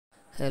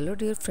Hello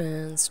dear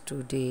friends,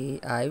 today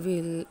I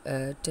will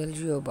tell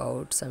you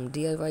about some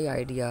DIY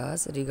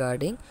ideas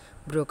regarding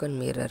broken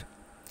mirror.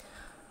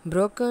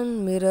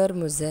 Broken mirror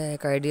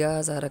mosaic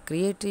ideas are a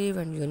creative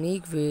and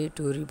unique way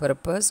to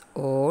repurpose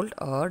old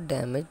or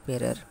damaged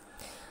mirror.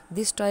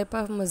 This type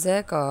of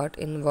mosaic art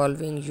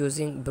involving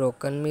using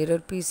broken mirror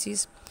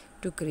pieces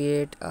to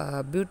create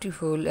a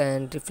beautiful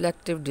and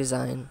reflective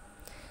design.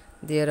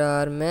 There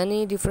are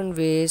many different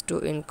ways to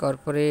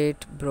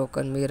incorporate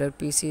broken mirror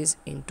pieces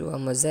into a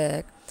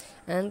mosaic,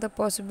 and the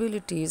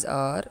possibilities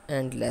are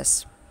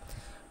endless.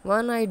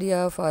 One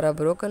idea for a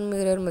broken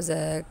mirror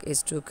mosaic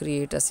is to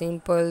create a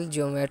simple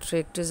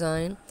geometric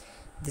design.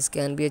 This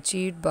can be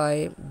achieved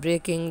by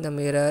breaking the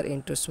mirror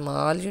into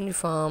small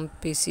uniform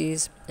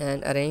pieces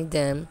and arrange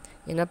them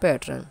in a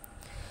pattern.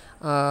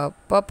 A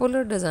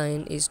popular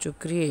design is to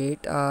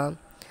create a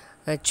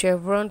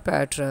chevron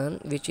pattern,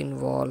 which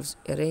involves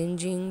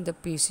arranging the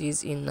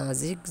pieces in a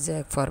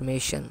zigzag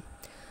formation.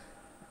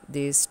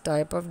 This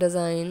type of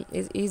design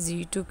is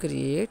easy to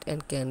create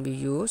and can be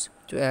used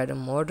to add a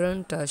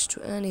modern touch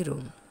to any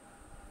room.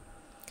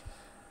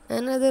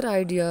 Another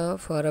idea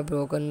for a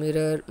broken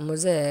mirror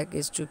mosaic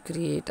is to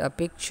create a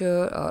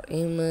picture or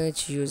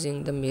image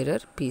using the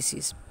mirror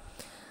pieces.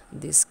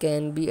 This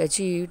can be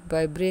achieved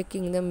by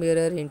breaking the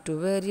mirror into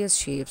various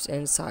shapes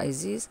and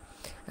sizes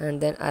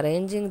and then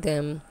arranging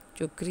them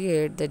to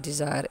create the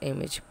desired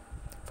image.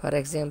 For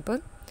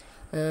example,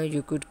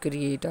 you could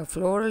create a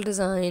floral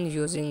design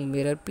using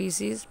mirror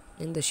pieces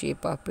in the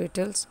shape of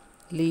petals,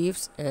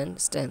 leaves, and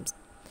stems.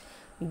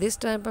 This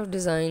type of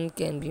design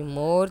can be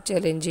more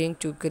challenging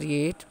to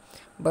create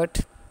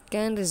but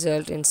can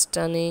result in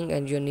stunning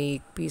and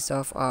unique piece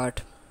of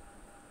art.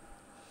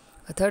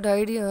 A third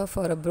idea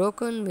for a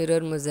broken mirror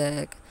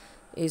mosaic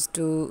is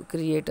to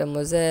create a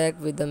mosaic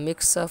with a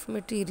mix of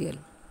material.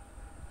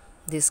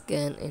 This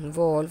can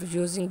involve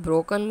using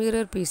broken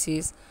mirror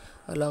pieces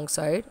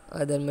alongside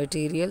other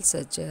materials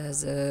such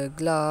as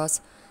glass,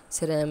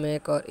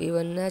 ceramic, or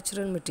even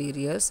natural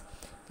materials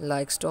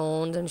like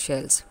stones and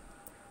shells.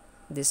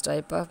 This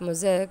type of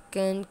mosaic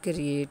can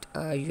create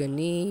a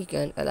unique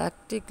and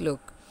eclectic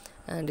look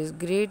and is a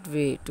great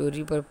way to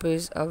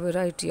repurpose a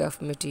variety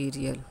of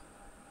material.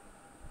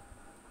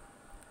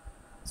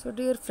 So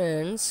dear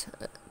friends,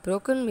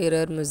 broken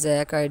mirror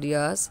mosaic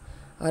ideas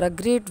are a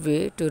great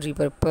way to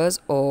repurpose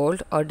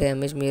old or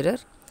damaged mirror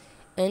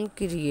and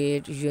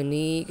create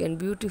unique and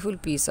beautiful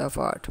piece of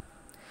art.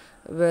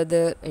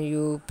 Whether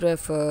you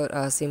prefer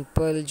a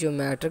simple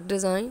geometric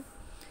design,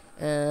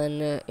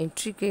 an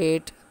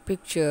intricate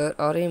picture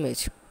or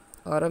image,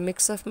 or a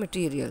mix of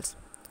materials,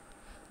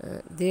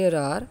 there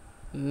are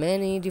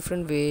many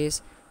different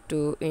ways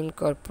to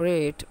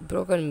incorporate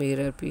broken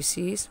mirror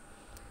pieces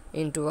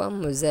into a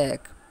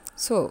mosaic.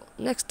 So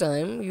next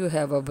time you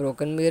have a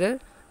broken mirror,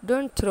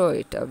 don't throw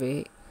it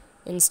away.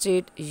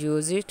 Instead,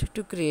 use it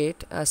to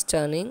create a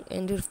stunning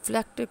and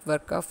reflective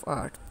work of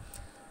art.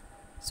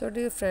 So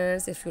dear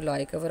friends, if you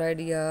like our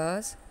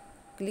ideas,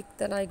 click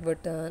the like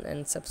button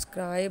and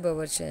subscribe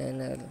our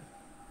channel.